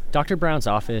 Dr. Brown's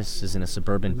office is in a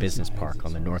suburban business park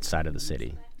on the north side of the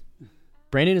city.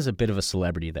 Brandon is a bit of a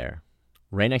celebrity there.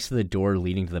 Right next to the door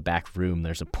leading to the back room,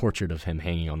 there's a portrait of him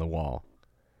hanging on the wall.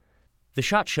 The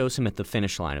shot shows him at the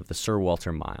finish line of the Sir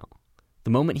Walter Mile, the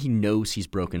moment he knows he's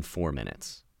broken 4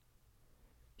 minutes.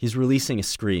 He's releasing a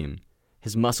scream,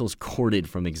 his muscles corded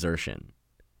from exertion.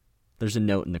 There's a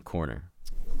note in the corner.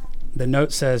 The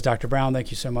note says, Dr. Brown,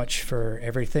 thank you so much for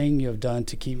everything you have done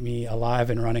to keep me alive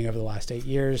and running over the last 8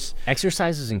 years.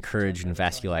 Exercise is encouraged in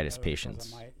vasculitis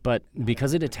patients, but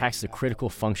because it attacks the critical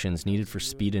functions needed for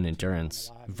speed and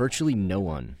endurance, virtually no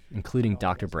one, including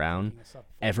Dr. Brown,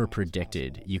 ever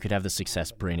predicted you could have the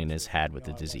success Brandon has had with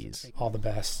the disease. All the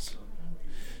best.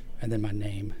 And then my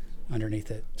name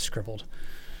underneath it scribbled.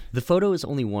 The photo is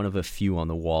only one of a few on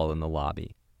the wall in the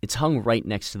lobby. It's hung right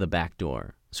next to the back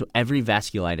door, so every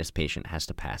vasculitis patient has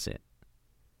to pass it.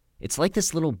 It's like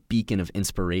this little beacon of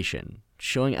inspiration,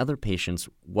 showing other patients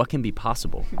what can be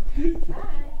possible.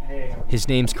 His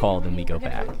name's called and we go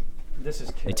back.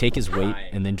 They take his weight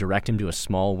and then direct him to a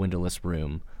small windowless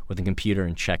room with a computer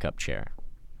and checkup chair.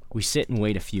 We sit and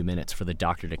wait a few minutes for the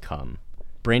doctor to come.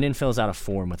 Brandon fills out a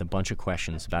form with a bunch of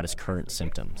questions about his current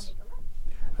symptoms.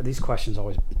 These questions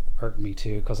always irk me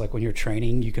too, because like when you're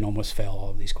training, you can almost fail all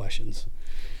of these questions.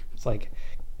 It's like,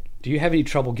 do you have any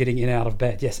trouble getting in and out of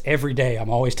bed? Yes, every day. I'm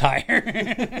always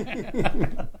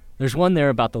tired. There's one there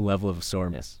about the level of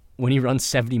soreness. When he runs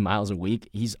 70 miles a week,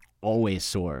 he's always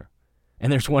sore.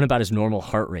 And there's one about his normal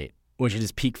heart rate, which at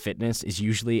his peak fitness is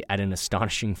usually at an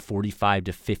astonishing 45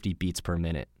 to 50 beats per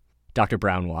minute. Dr.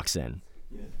 Brown walks in.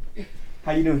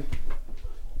 How you doing?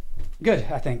 Good,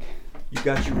 I think. You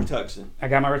got your Rituxan. I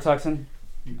got my Rituxan.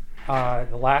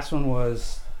 The last one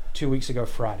was 2 weeks ago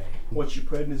Friday. What's your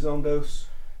prednisone dose?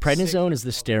 Prednisone is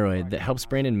the steroid that helps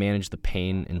Brandon manage the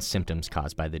pain and symptoms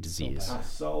caused by the disease. I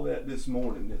saw that this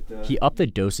morning. He upped the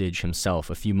dosage himself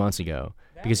a few months ago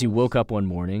because he woke up one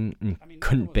morning and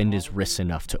couldn't bend his wrists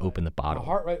enough to open the My bottle.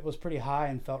 heart rate was pretty high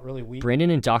and felt really weak.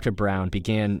 Brandon and Dr. Brown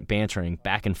began bantering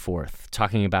back and forth,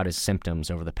 talking about his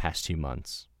symptoms over the past 2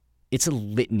 months. It's a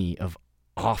litany of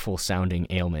awful-sounding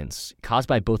ailments caused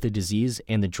by both the disease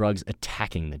and the drugs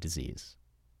attacking the disease.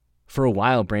 For a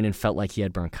while, Brandon felt like he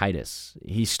had bronchitis.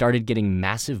 He started getting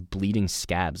massive bleeding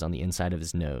scabs on the inside of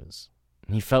his nose.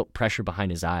 He felt pressure behind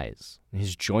his eyes.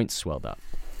 His joints swelled up.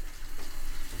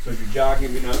 So you're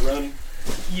jogging, you're not running?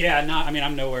 Yeah,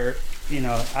 I'm nowhere.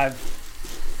 What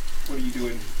are you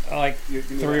doing? Like You're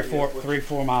doing 3 or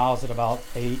 4 miles at about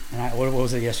 8. And what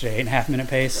was it yesterday? 8.5 minute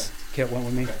pace. Kit went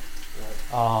with me.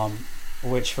 Okay.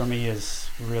 Which for me is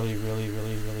really, really,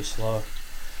 really, really slow.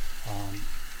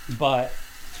 But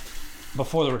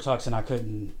before the Rituxan, I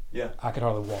could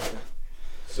hardly walk.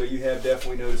 So you have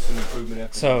definitely noticed some improvement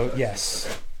after So the Rituxan. yes.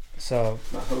 Okay. So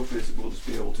My hope is that we'll just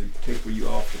be able to taper you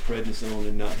off the prednisone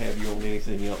and not have you on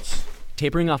anything else.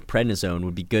 Tapering off prednisone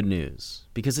would be good news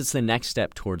because it's the next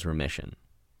step towards remission.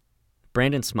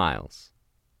 Brandon smiles.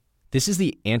 This is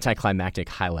the anticlimactic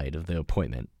highlight of the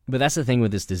appointment, but that's the thing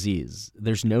with this disease.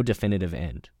 There's no definitive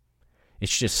end.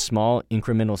 It's just small,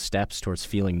 incremental steps towards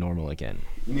feeling normal again.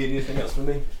 You need anything else from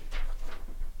me?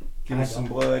 Give us some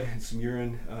blood and some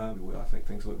urine. Well, I think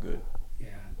things look good.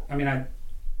 yeah,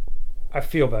 I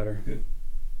feel better. Good.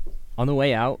 On the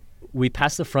way out, we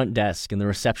passed the front desk and the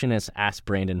receptionist asked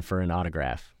Brandon for an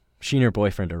autograph. She and her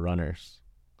boyfriend are runners.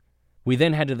 We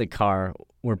then head to the car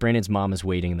where Brandon's mom is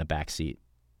waiting in the back seat.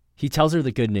 He tells her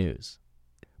the good news.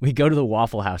 We go to the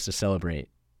Waffle House to celebrate.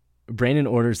 Brandon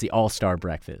orders the all-star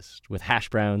breakfast with hash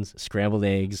browns, scrambled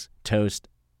eggs, toast,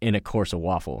 and of course a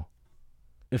waffle.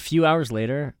 A few hours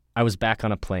later, I was back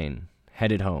on a plane,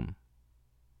 headed home.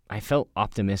 I felt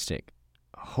optimistic,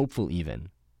 hopeful even,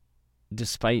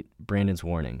 despite Brandon's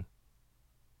warning.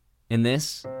 And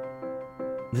this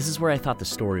is where I thought the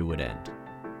story would end.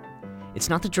 It's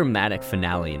not the dramatic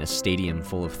finale in a stadium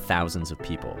full of thousands of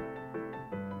people,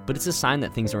 but it's a sign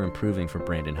that things are improving for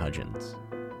Brandon Hudgens.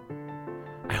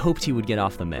 I hoped he would get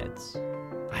off the meds.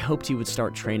 I hoped he would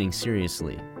start training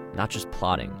seriously, not just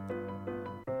plodding.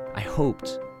 I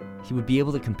hoped he would be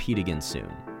able to compete again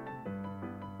soon.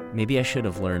 Maybe I should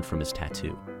have learned from his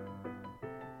tattoo.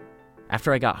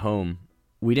 After I got home,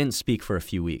 we didn't speak for a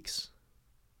few weeks.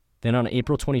 Then on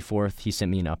April 24th, he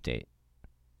sent me an update.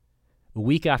 A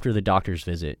week after the doctor's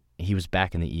visit, he was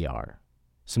back in the ER.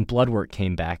 Some blood work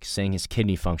came back saying his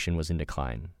kidney function was in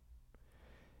decline.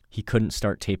 He couldn't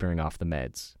start tapering off the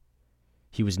meds.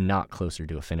 He was not closer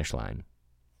to a finish line.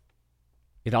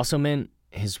 It also meant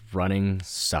his running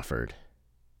suffered.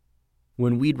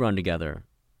 When we'd run together,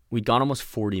 we'd gone almost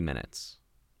 40 minutes.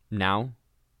 Now,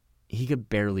 he could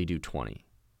barely do 20.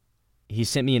 He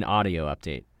sent me an audio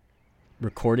update,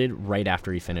 recorded right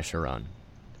after he finished a run.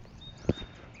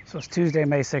 So it's Tuesday,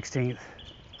 May 16th,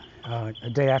 a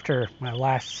day after my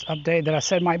last update that I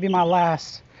said might be my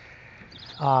last.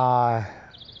 I'm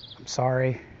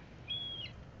sorry.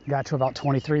 Got to about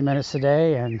 23 minutes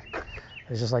today, and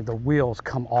it's just like the wheels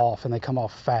come off, and they come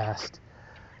off fast.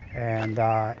 And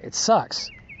it sucks,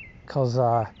 because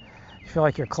you feel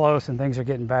like you're close and things are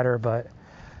getting better, but,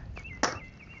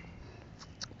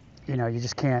 you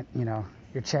just can't,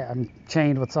 I'm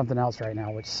chained with something else right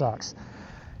now, which sucks.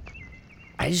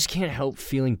 I just can't help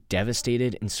feeling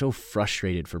devastated and so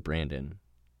frustrated for Brandon.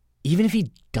 Even if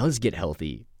he does get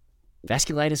healthy,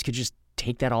 vasculitis could just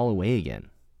take that all away again.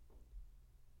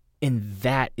 And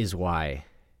that is why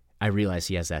I realize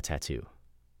he has that tattoo.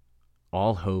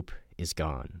 All hope is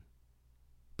gone.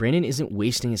 Brandon isn't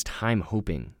wasting his time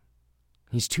hoping.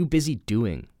 He's too busy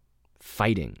doing,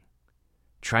 fighting,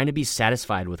 trying to be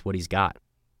satisfied with what he's got.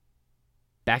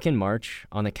 Back in March,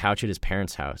 on the couch at his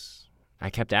parents' house, I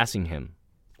kept asking him,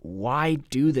 why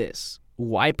do this?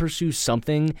 Why pursue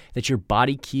something that your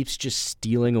body keeps just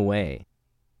stealing away?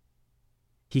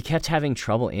 He kept having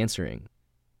trouble answering.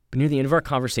 But near the end of our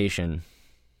conversation,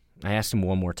 I asked him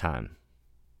one more time,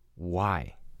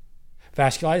 why?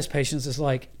 Vasculitis patients is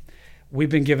like, we've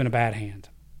been given a bad hand,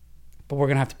 but we're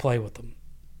going to have to play with them.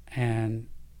 And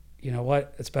you know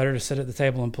what? It's better to sit at the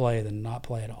table and play than not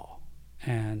play at all.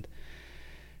 And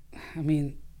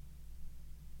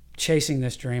chasing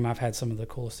this dream, I've had some of the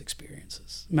coolest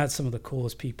experiences, met some of the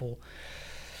coolest people.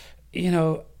 In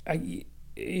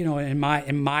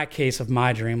my case of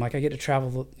my dream, like I get to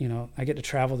travel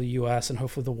the U.S. and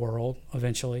hopefully the world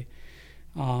eventually,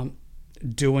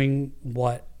 doing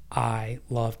what I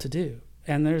love to do.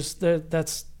 And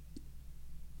that's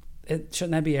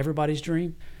Shouldn't that be everybody's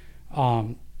dream?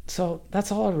 So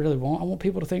that's all I really want. I want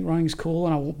people to think running is cool,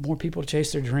 and I want more people to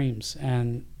chase their dreams.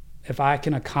 And if I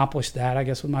can accomplish that, I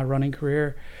guess, with my running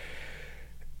career,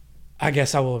 I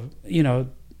guess I will,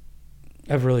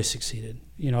 have really succeeded.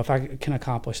 If I can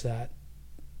accomplish that.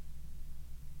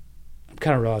 I'm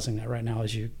kind of realizing that right now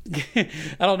as you, I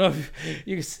don't know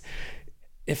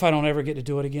if I don't ever get to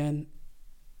do it again,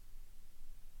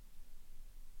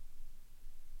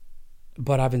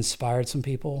 but I've inspired some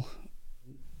people.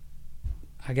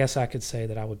 I guess I could say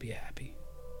that I would be happy.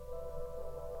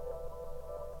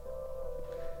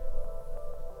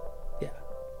 Yeah,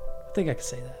 I think I could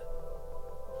say that.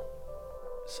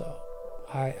 So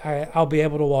I'll be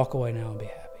able to walk away now and be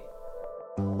happy.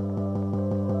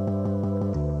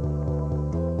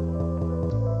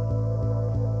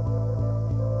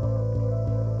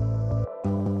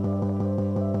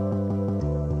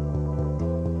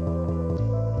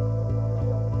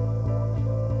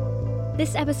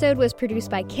 This episode was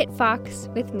produced by Kit Fox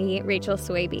with me, Rachel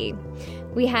Swaby.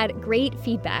 We had great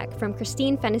feedback from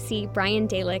Christine Fennessy, Brian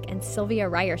Dalick, and Sylvia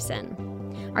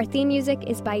Ryerson. Our theme music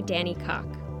is by Danny Koch.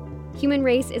 Human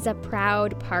Race is a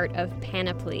proud part of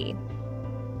Panoply.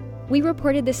 We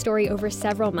reported this story over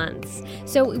several months,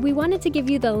 so we wanted to give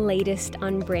you the latest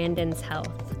on Brandon's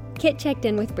health. Kit checked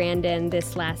in with Brandon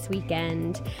this last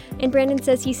weekend, and Brandon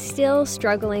says he's still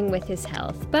struggling with his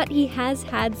health, but he has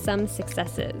had some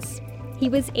successes. He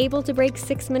was able to break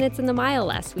 6 minutes in the mile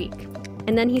last week.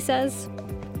 And then he says,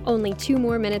 only 2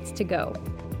 more minutes to go.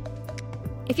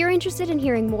 If you're interested in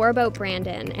hearing more about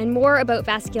Brandon and more about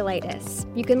vasculitis,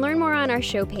 you can learn more on our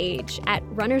show page at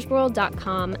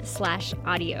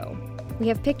runnersworld.com/audio. We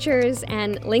have pictures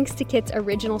and links to Kit's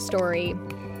original story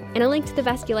and a link to the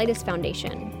Vasculitis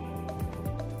Foundation.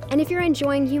 And if you're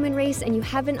enjoying Human Race and you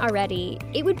haven't already,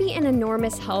 it would be an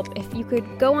enormous help if you could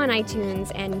go on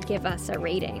iTunes and give us a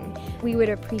rating. We would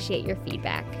appreciate your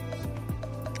feedback.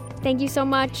 Thank you so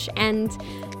much, and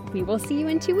we will see you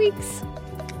in 2 weeks.